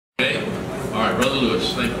right, Brother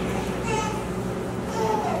Lewis, thank you.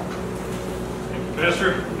 Thank you,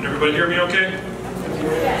 Pastor. Can everybody hear me okay?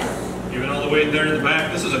 Yes. Even all the way there in the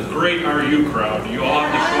back, this is a great RU crowd. You all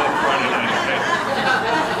have to show up Friday night, okay?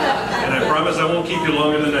 And I promise I won't keep you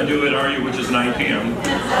longer than I do at RU, which is 9 p.m. If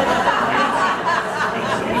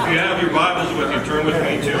you have your Bibles with you, turn with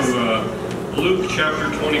me to Luke chapter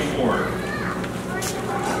 24.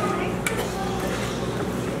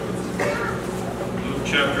 Luke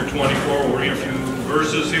chapter 24, we'll read a few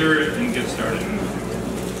verses here and get started.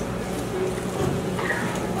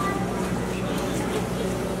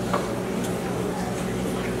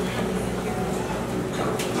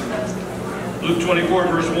 Luke 24,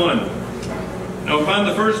 verse 1. Now upon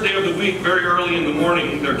the first day of the week, very early in the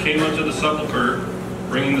morning, there came unto the sepulchre,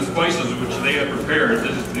 bringing the spices which they had prepared.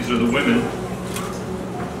 These are the women,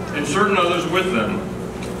 and certain others with them.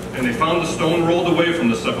 And they found the stone rolled away from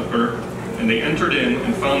the sepulchre, and they entered in,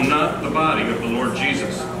 and found not the body of the Lord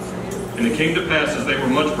Jesus. And it came to pass, as they were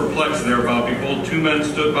much perplexed thereabout, behold, two men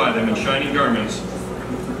stood by them in shining garments.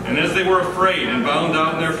 And as they were afraid, and bowed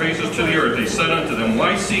down their faces to the earth, they said unto them,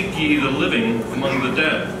 Why seek ye the living among the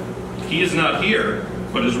dead? He is not here,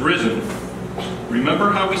 but is risen. Remember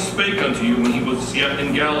how he spake unto you when he was yet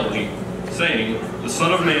in Galilee, saying, The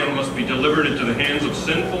Son of Man must be delivered into the hands of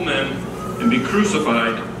sinful men, and be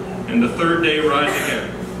crucified, and the third day rise again.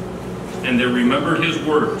 And they remembered his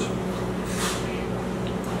words.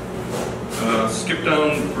 Skip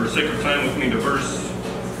down, for sake of time, with me to verse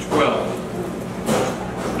 12.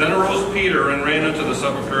 Then arose Peter and ran unto the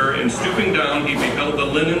sepulchre, and stooping down he beheld the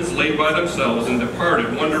linens laid by themselves, and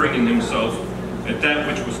departed, wondering in himself at that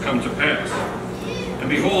which was come to pass. And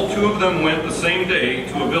behold, two of them went the same day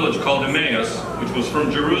to a village called Emmaus, which was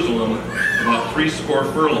from Jerusalem about 80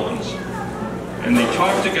 furlongs. And they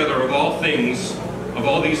talked together of all these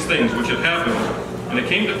things which had happened. And it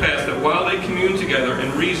came to pass that while they communed together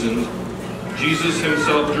and reasoned, Jesus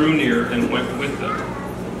himself drew near and went with them.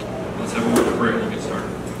 Let's have a word of prayer and we'll get started.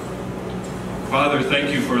 Father,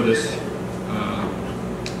 thank you for this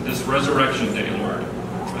resurrection day, Lord.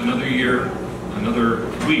 Another year, another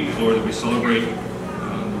week, Lord, that we celebrate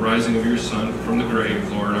the rising of your Son from the grave,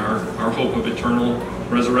 Lord, our hope of eternal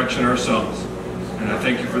resurrection ourselves. And I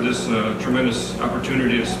thank you for this tremendous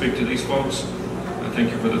opportunity to speak to these folks. I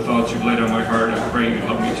thank you for the thoughts you've laid on my heart. I pray you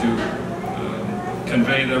help me to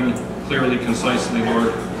convey them clearly, concisely,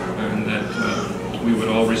 Lord, and that we would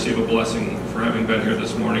all receive a blessing for having been here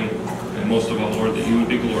this morning. And most of all, Lord, that you would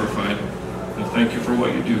be glorified. Well, thank you for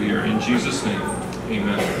what you do here. In Jesus' name,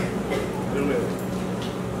 amen.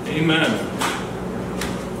 Amen.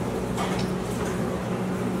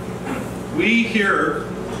 We here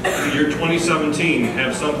in the year 2017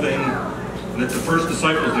 have something that the first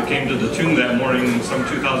disciples that came to the tomb that morning some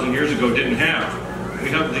 2,000 years ago didn't have. We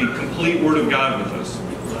have the complete Word of God with us.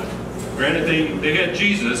 Granted, they had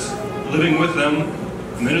Jesus living with them,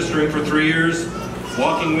 ministering for 3 years,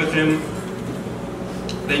 walking with him.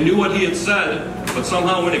 They knew what he had said, but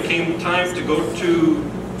somehow when it came time to go to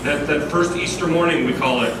that first Easter morning, we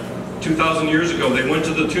call it, 2,000 years ago, they went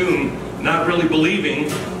to the tomb not really believing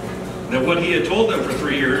that what he had told them for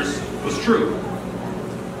 3 years was true.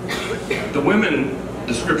 The women,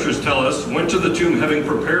 the scriptures tell us, went to the tomb having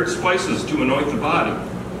prepared spices to anoint the body.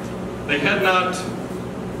 They had not,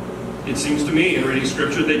 it seems to me in reading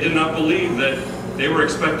scripture, they did not believe that they were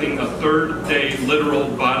expecting a third day literal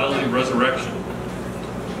bodily resurrection.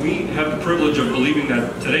 We have the privilege of believing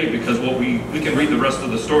that today because we can read the rest of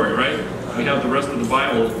the story, right? We have the rest of the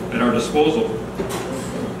Bible at our disposal.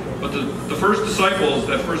 But the first disciples,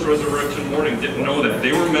 that first resurrection morning, didn't know that.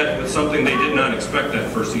 They were met with something they did not expect that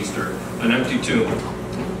first Easter, an empty tomb.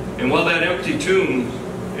 And while that empty tomb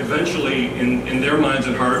eventually, in their minds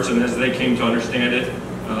and hearts, and as they came to understand it,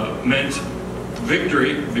 meant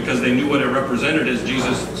victory because they knew what it represented as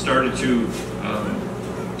Jesus started to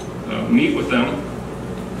meet with them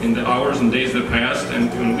in the hours and days that passed, and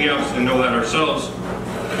we obviously know that ourselves.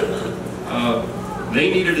 They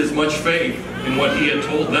needed as much faith in what he had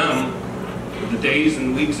told them the days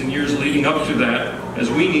and weeks and years leading up to that as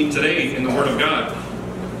we need today in the Word of God,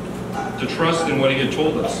 to trust in what he had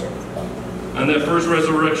told us. On that first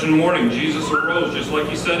resurrection morning, Jesus arose just like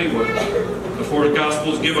he said he would. The four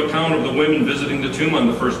Gospels give account of the women visiting the tomb on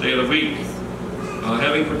the first day of the week.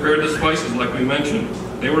 Having prepared the spices like we mentioned,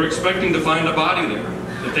 they were expecting to find a body there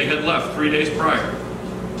that they had left 3 days prior.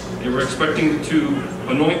 They were expecting to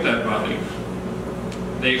anoint that body.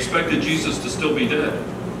 They expected Jesus to still be dead.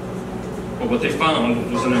 But what they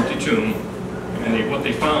found was an empty tomb. And what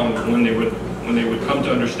they found when they would come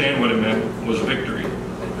to understand what it meant was victory.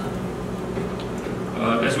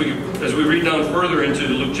 As we read down further into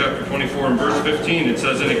Luke chapter 24 and verse 15, it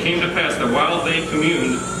says, "And it came to pass that while they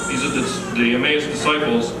communed," these are the Emmaus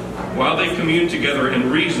disciples, "while they communed together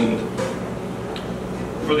and reasoned."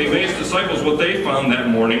 For the Emmaus disciples, what they found that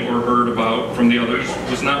morning or heard about from the others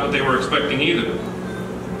was not what they were expecting either.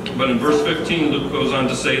 But in verse 15, Luke goes on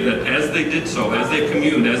to say that as they did so, as they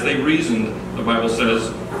communed, as they reasoned, the Bible says,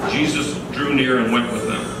 Jesus drew near and went with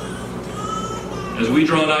them. As we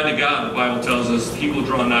draw nigh to God, the Bible tells us He will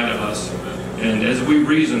draw nigh to us. And as we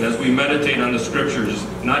reason, as we meditate on the Scriptures,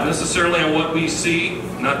 not necessarily on what we see,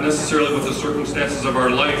 not necessarily what the circumstances of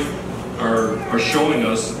our life are showing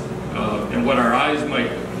us, and what our eyes might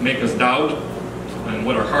make us doubt, and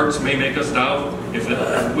what our hearts may make us doubt, if it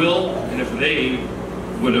will and if they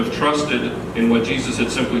would have trusted in what Jesus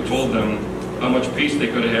had simply told them, how much peace they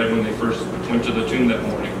could have had when they first went to the tomb that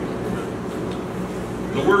morning.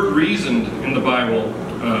 The word reasoned in the Bible,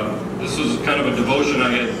 this is kind of a devotion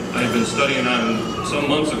I had been studying on some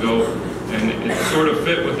months ago, and it sort of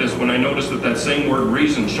fit with this when I noticed that same word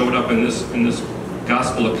reason showed up in this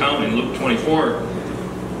gospel account in Luke 24.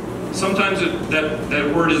 Sometimes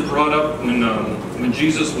that word is brought up when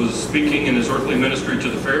Jesus was speaking in His earthly ministry to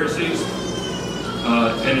the Pharisees.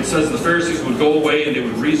 And it says the Pharisees would go away and they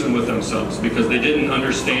would reason with themselves because they didn't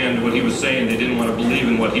understand what He was saying. They didn't want to believe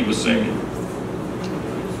in what He was saying.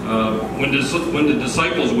 When the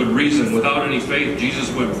disciples would reason without any faith, Jesus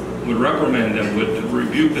would reprimand them, would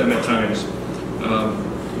rebuke them at times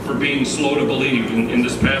for being slow to believe. In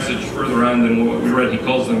this passage further on than what we read, He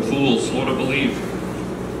calls them fools, slow to believe.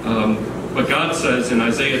 But God says in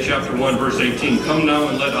Isaiah chapter 1 verse 18, "Come now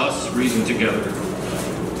and let us reason together."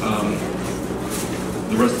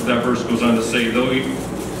 The rest of that verse goes on to say,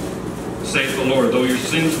 "Saith the Lord, though your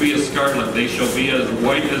sins be as scarlet, they shall be as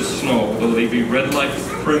white as snow. Though they be red like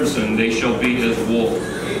crimson, they shall be as wool."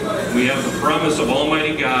 We have the promise of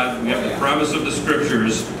Almighty God, we have the promise of the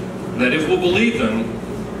Scriptures, that if we'll believe them,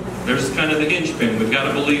 there's kind of the hinge pin, we've got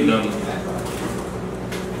to believe them,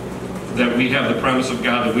 that we have the promise of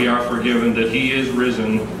God, that we are forgiven, that He is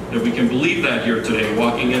risen, that we can believe that here today,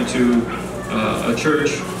 walking into a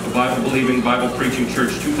church, a Bible-believing, Bible-preaching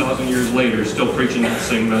church 2,000 years later, still preaching that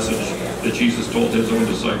same message that Jesus told His own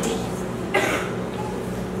disciples.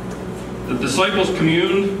 The disciples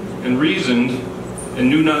communed and reasoned and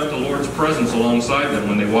knew not the Lord's presence alongside them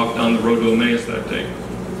when they walked down the road to Emmaus that day.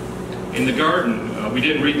 In the garden, we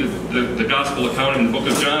didn't read the gospel account in the book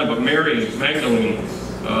of John, but Mary Magdalene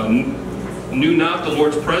knew not the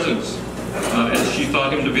Lord's presence as she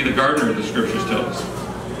thought Him to be the gardener, the Scriptures tell us.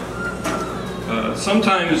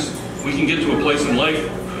 Sometimes we can get to a place in life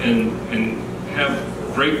and have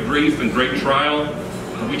great grief and great trial.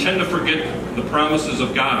 We tend to forget the promises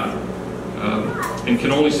of God and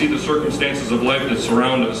can only see the circumstances of life that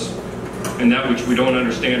surround us and that which we don't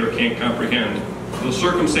understand or can't comprehend. Those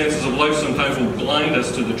circumstances of life sometimes will blind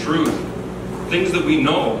us to the truth. Things that we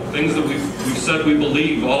know, things that we've said we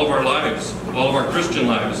believe all of our lives, all of our Christian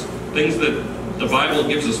lives, things that the Bible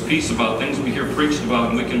gives us peace about, things we hear preached about,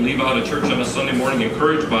 and we can leave out of church on a Sunday morning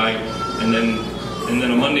encouraged by, and then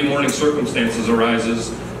a Monday morning circumstances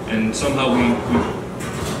arises, and somehow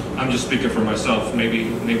I'm just speaking for myself, maybe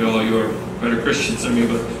all of you are better Christians than me,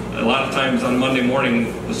 but a lot of times on Monday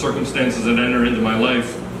morning, the circumstances that enter into my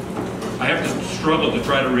life, I have to struggle to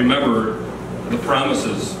try to remember the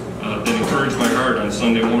promises that encourage my heart on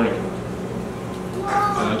Sunday morning.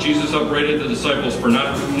 Jesus upbraided the disciples for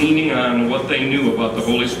not leaning on what they knew about the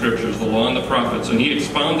Holy Scriptures, the law and the prophets, and He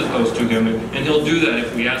expounded those to Him, and He'll do that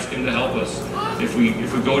if we ask Him to help us. If we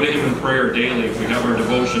go to Him in prayer daily, if we have our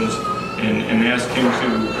devotions and ask Him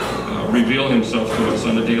to reveal Himself to us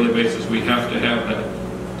on a daily basis, we have to have that.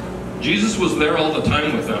 Jesus was there all the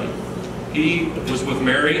time with them. He was with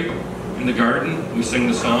Mary in the garden. We sing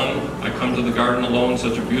the song, "I Come to the Garden Alone,"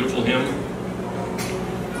 such a beautiful hymn.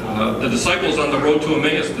 The disciples on the road to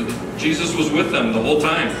Emmaus, Jesus was with them the whole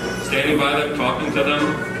time, standing by them, talking to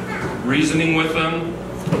them, reasoning with them,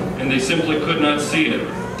 and they simply could not see it.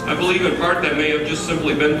 I believe in part that may have just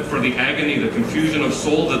simply been for the agony, the confusion of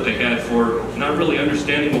soul that they had for not really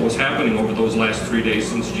understanding what was happening over those last 3 days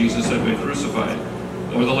since Jesus had been crucified.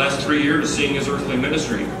 Over the last 3 years seeing His earthly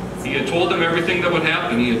ministry. He had told them everything that would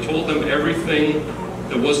happen. He had told them everything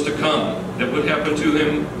that was to come, that would happen to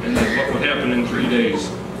Him, and what would happen in 3 days.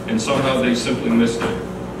 And somehow they simply missed it.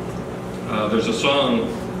 There's a song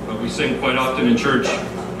we sing quite often in church,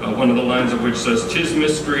 one of the lines of which says, "'Tis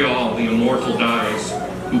mystery all, the immortal dies,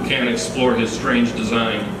 who can explore His strange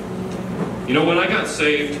design." You know, when I got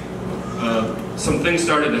saved, some things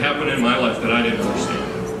started to happen in my life that I didn't understand.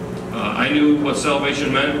 I knew what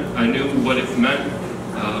salvation meant. I knew what it meant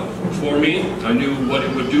for me. I knew what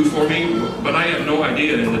it would do for me, but I had no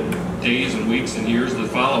idea in the days and weeks and years that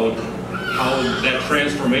followed how that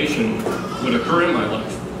transformation would occur in my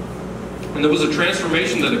life. And there was a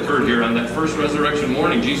transformation that occurred here on that first resurrection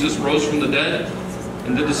morning. Jesus rose from the dead,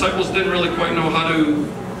 and the disciples didn't really quite know how to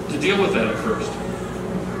deal with that at first.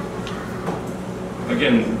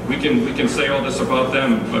 Again, we can say all this about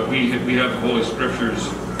them, but we have Holy Scriptures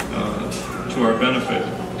to our benefit.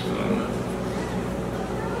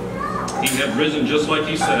 He had risen just like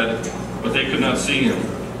he said, but they could not see him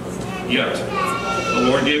yet. The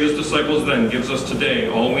Lord gave his disciples then, gives us today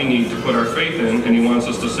all we need to put our faith in, and he wants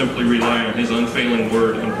us to simply rely on his unfailing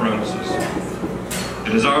word and promises.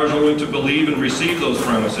 It is ours only to believe and receive those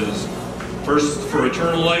promises. First, for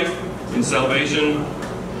eternal life in salvation,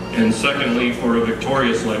 and secondly, for a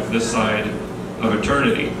victorious life this side of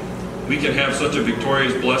eternity. We can have such a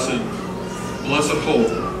victorious, blessed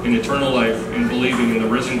hope in eternal life in believing in the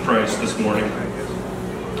risen Christ this morning.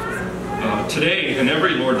 Today and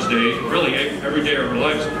every Lord's Day, really every day of our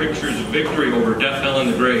lives, pictures victory over death, hell, and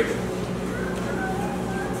the grave.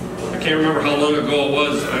 I can't remember how long ago it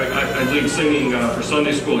was. I lead singing for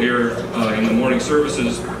Sunday school here in the morning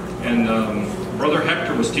services, and Brother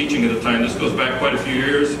Hector was teaching at the time. This goes back quite a few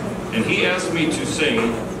years, and he asked me to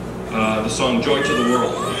sing the song "Joy to the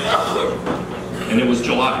World," and it was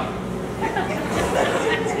July.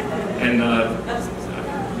 And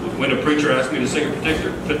when a preacher asks me to sing a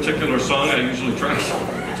particular song, I usually try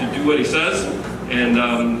to do what he says. And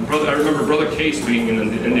I remember Brother Case being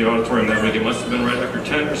in the auditorium that week. It must have been right after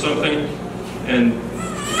 10 or something. And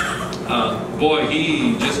boy,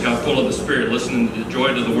 he just got full of the Spirit, listening to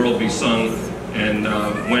 "Joy to the World" be sung, and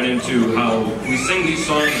went into how we sing these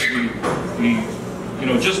songs. We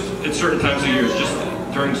just at certain times of years, just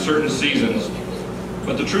during certain seasons.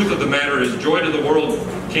 But the truth of the matter is, "Joy to the World"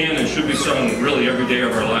 can and should be sung really every day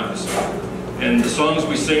of our lives. And the songs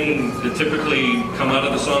we sing that typically come out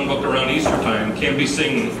of the songbook around Easter time can be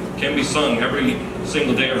sung every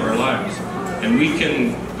single day of our lives. And we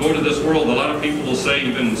can go to this world. A lot of people will say,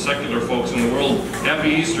 even secular folks in the world, "Happy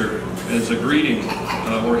Easter," as a greeting,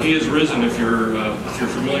 or "He is risen" if you're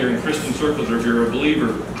familiar in Christian circles, or if you're a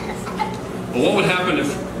believer. But what would happen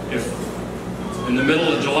if in the middle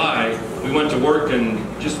of July we went to work and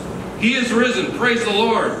just, "He is risen, praise the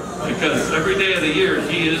Lord," because every day of the year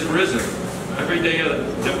He is risen. Every day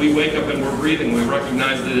that we wake up and we're breathing, we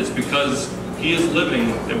recognize that it's because He is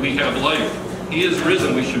living that we have life. He is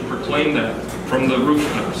risen. We should proclaim that from the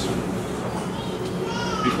rooftops.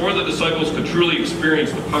 Before the disciples could truly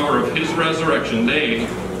experience the power of His resurrection, they,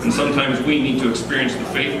 and sometimes we, need to experience the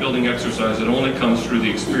faith-building exercise that only comes through the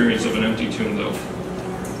experience of an empty tomb, though.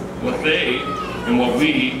 What would they, and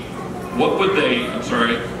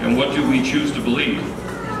what do we choose to believe?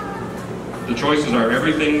 The choices are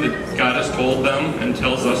everything that God has told them and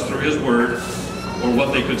tells us through His Word, or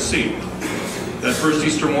what they could see. That first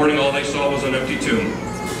Easter morning, all they saw was an empty tomb.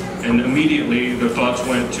 And immediately their thoughts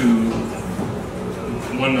went to,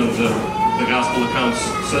 one of the gospel accounts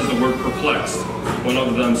says the word perplexed. One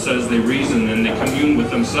of them says they reason and they commune with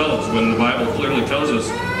themselves, when the Bible clearly tells us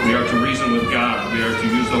we are to reason with God. We are to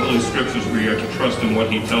use the Holy Scriptures. We are to trust in what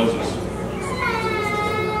He tells us.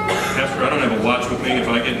 Pastor, I don't have a watch with me. If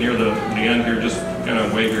I get near the end here, just kind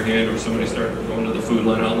of wave your hand, or somebody start going to the food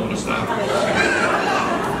line, I'll know to stop.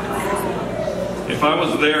 If I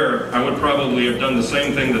was there, I would probably have done the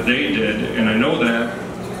same thing that they did, and I know that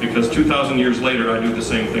because 2,000 years later, I do the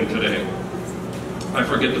same thing today. I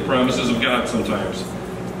forget the promises of God sometimes.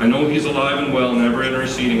 I know He's alive and well, never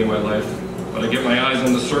interceding in my life, but I get my eyes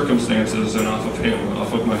on the circumstances and off of Him,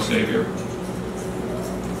 off of my Savior.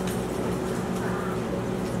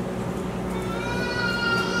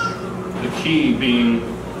 The key being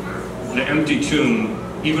the empty tomb.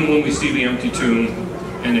 Even when we see the empty tomb,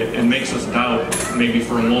 and it makes us doubt, maybe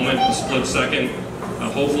for a moment, a split second,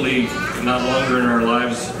 hopefully not longer in our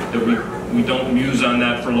lives, that we don't muse on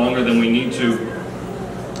that for longer than we need to.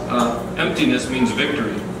 Emptiness means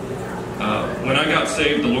victory. When I got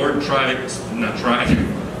saved, the Lord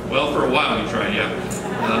well, for a while He tried, yeah.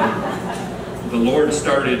 The Lord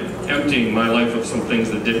started emptying my life of some things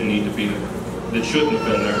that didn't need to be there, that shouldn't have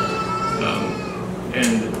been there.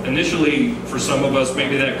 And initially, for some of us,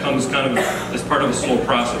 maybe that comes kind of as part of a slow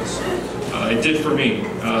process. It did for me,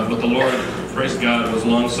 but the Lord, praise God, was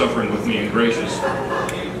long-suffering with me and gracious.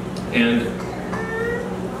 And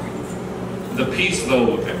the peace,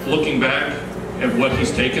 though, looking back at what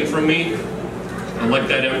He's taken from me, like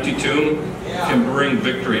that empty tomb, can bring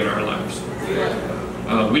victory in our lives.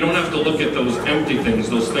 We don't have to look at those empty things,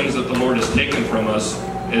 those things that the Lord has taken from us,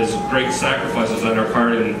 as great sacrifices on our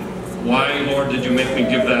part, and Why, Lord, did you make me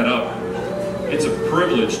give that up? It's a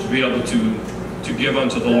privilege to be able to give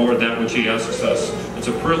unto the Lord that which he asks us. It's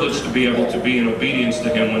a privilege to be able to be in obedience to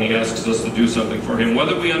him when he asks us to do something for him,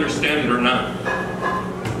 whether we understand it or not.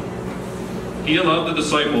 He allowed the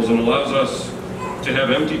disciples and allows us to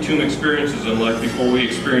have empty tomb experiences in life before we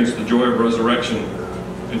experience the joy of resurrection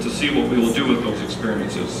and to see what we will do with those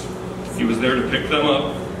experiences. He was there to pick them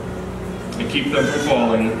up and keep them from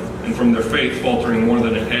falling and from their faith faltering more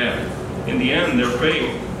than it had. In the end, their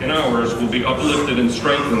faith and ours will be uplifted and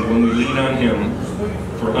strengthened when we lean on him,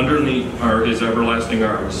 for underneath are his everlasting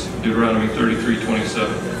arms. Deuteronomy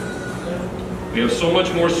 33:27. We have so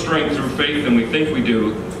much more strength through faith than we think we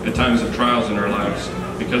do at times of trials in our lives,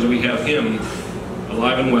 because we have him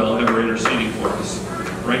alive and well, ever interceding for us.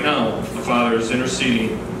 Right now, the Father is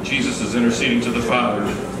interceding, Jesus is interceding to the Father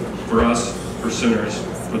for us, for sinners,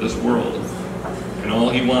 for this world. And all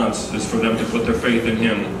he wants is for them to put their faith in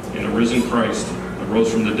him, in a risen Christ that rose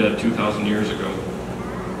from the dead 2,000 years ago.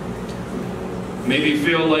 Maybe you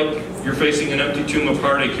feel like you're facing an empty tomb of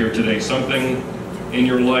heartache here today, something in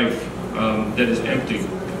your life that is empty.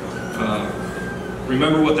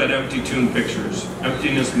 Remember what that empty tomb pictures.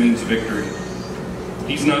 Emptiness means victory.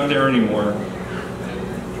 He's not there anymore,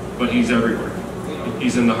 but he's everywhere.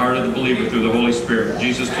 He's in the heart of the believer through the Holy Spirit.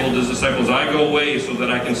 Jesus told his disciples, I go away so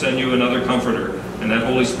that I can send you another comforter. And that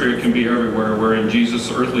Holy Spirit can be everywhere, where in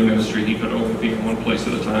Jesus' earthly ministry he could only be in one place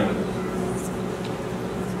at a time.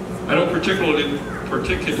 I don't particularly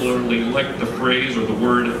like the phrase or the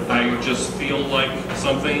word, I just feel like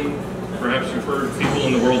something. Perhaps you've heard people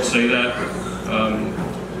in the world say that.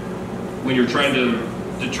 When you're trying to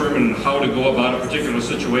determine how to go about a particular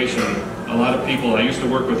situation, a lot of people, I used to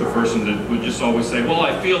work with a person that would just always say, well,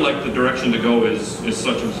 I feel like the direction to go is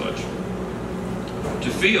such and such. To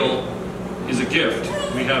feel is a gift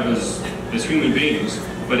we have as human beings,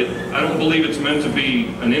 but I don't believe it's meant to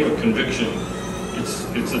be an inner conviction.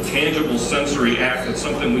 It's a tangible sensory act. It's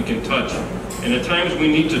something we can touch. And at times we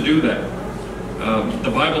need to do that.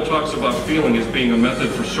 The Bible talks about feeling as being a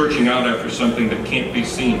method for searching out after something that can't be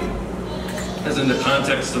seen. As in the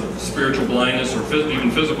context of spiritual blindness or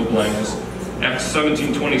even physical blindness, Acts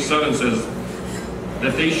 17:27 says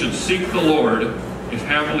that they should seek the Lord if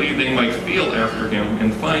haply they might feel after him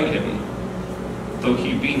and find him, though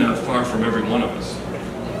he be not far from every one of us.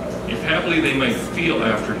 If haply they might feel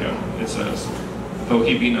after him, it says, though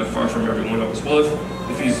he be not far from every one of us. Well,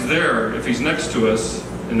 if he's there, if he's next to us,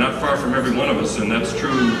 and not far from every one of us, and that's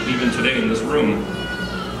true even today in this room,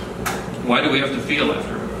 why do we have to feel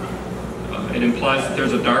after him? It implies that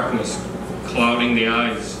there's a darkness clouding the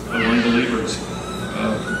eyes of unbelievers,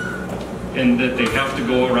 and that they have to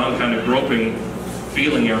go around kind of groping,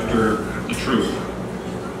 feeling after the truth.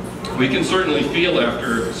 We can certainly feel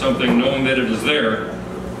after something knowing that it is there,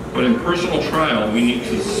 but in personal trial we need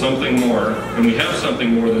something more, and we have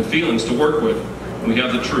something more than feelings to work with. We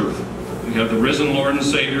have the truth. We have the risen Lord and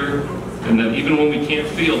Savior, and that even when we can't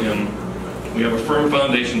feel him, we have a firm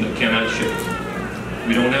foundation that cannot shift.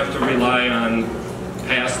 We don't have to rely on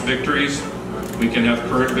past victories. We can have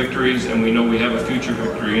current victories, and we know we have a future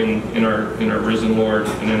victory in our risen Lord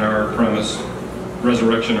and in our promise,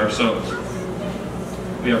 resurrection ourselves.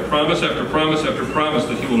 We have promise after promise after promise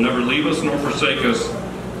that he will never leave us nor forsake us.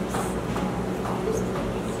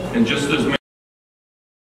 And just as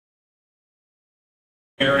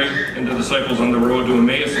Mary and the disciples on the road to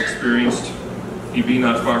Emmaus experienced, he be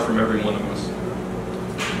not far from every one of us.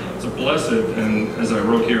 It's a blessed, and as I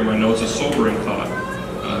wrote here in my notes, a sobering thought,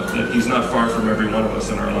 that he's not far from every one of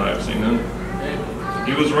us in our lives. Amen?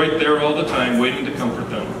 He was right there all the time, waiting to comfort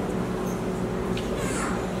them.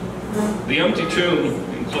 The empty tomb,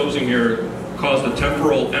 in closing here, caused a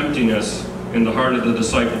temporal emptiness in the heart of the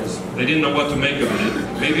disciples. They didn't know what to make of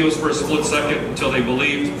it. Maybe it was for a split second until they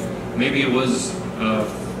believed. Maybe it was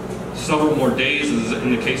several more days, as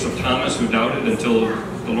in the case of Thomas, who doubted until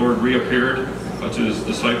the Lord reappeared to his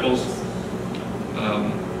disciples.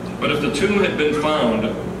 But if the tomb had been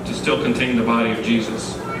found to still contain the body of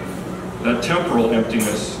Jesus, that temporal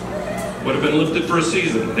emptiness would have been lifted for a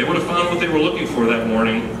season. They would have found what they were looking for that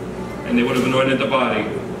morning, and they would have anointed the body.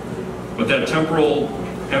 But that temporal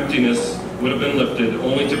emptiness would have been lifted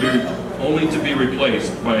only to be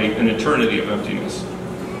replaced by an eternity of emptiness.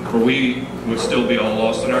 For we would still be all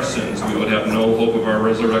lost in our sins. We would have no hope of our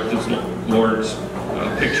resurrected Lord's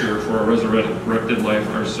picture for our resurrected life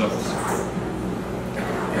ourselves.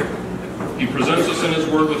 He presents us in his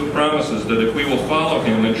word with promises that if we will follow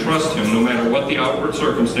him and trust him, no matter what the outward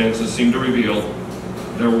circumstances seem to reveal,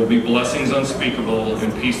 there will be blessings unspeakable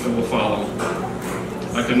and peace that will follow.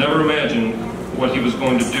 I could never imagine what he was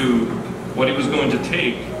going to do, what he was going to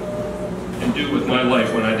take and do with my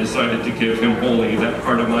life when I decided to give him wholly that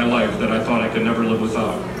part of my life that I thought I could never live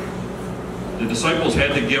without. The disciples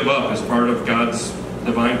had to give up as part of God's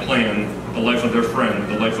divine plan the life of their friend,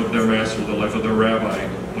 the life of their master, the life of their rabbi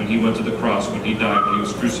when he went to the cross, when he died, when he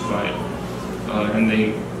was crucified. And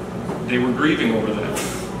they were grieving over that.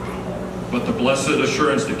 But the blessed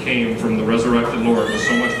assurance that came from the resurrected Lord was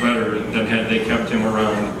so much better than had they kept him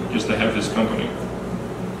around just to have his company.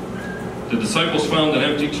 The disciples found an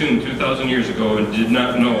empty tomb 2,000 years ago and did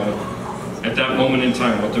not know at that moment in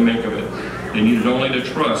time what to make of it. They needed only to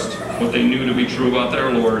trust what they knew to be true about their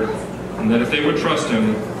Lord, and that if they would trust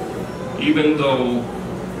him, even though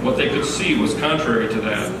what they could see was contrary to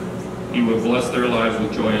that, he would bless their lives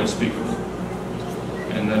with joy unspeakable.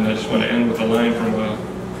 And then I just want to end with a line from a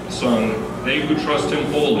song, "They who trust him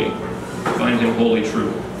wholly find him wholly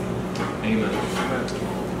true." Amen.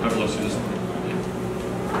 God bless you this morning.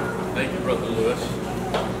 Thank you, Brother Lewis.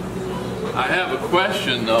 I have a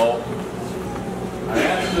question, though. I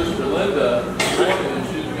asked Sister Linda this morning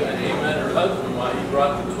if she was going to amen her husband while he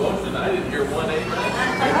brought the devotion. I didn't hear one amen.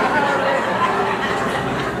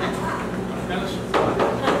 I'm kind of surprised.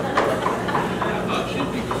 I thought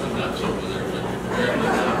she'd be going nuts over there, but apparently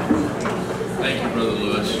not. Thank you, Brother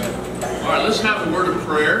Lewis. All right, let's have a word of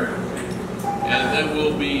prayer, and then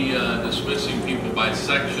we'll be dismissing people by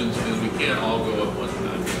sections because we can't all go at one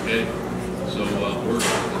time, okay? So word of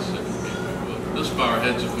this second. Let's bow our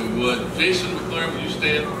heads if we would. Jason McLaren, would you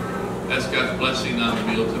stand? Ask God's blessing on the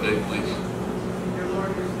meal today, please. Dear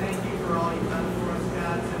Lord, we thank you for all you've done for us,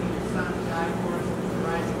 God, sending your Son to die for us, and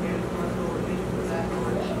rising again for us, Lord. Thank you for that,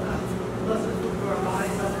 Lord. Bless us with our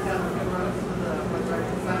bodies, help us have a good rest for the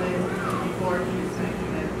Resurrection Sunday. Thank you for it. In Jesus' name,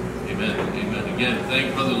 amen. Amen. Amen. Again,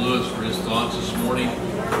 thank Brother Lewis for his thoughts this morning.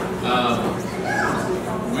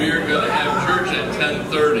 We're going to have church at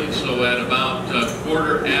 10:30, so at about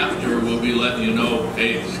quarter after, we'll be letting you know,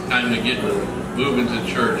 hey, it's time to get moving to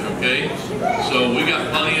church, okay? So we got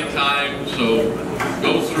plenty of time, so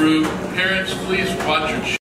go through. Parents, please watch your children.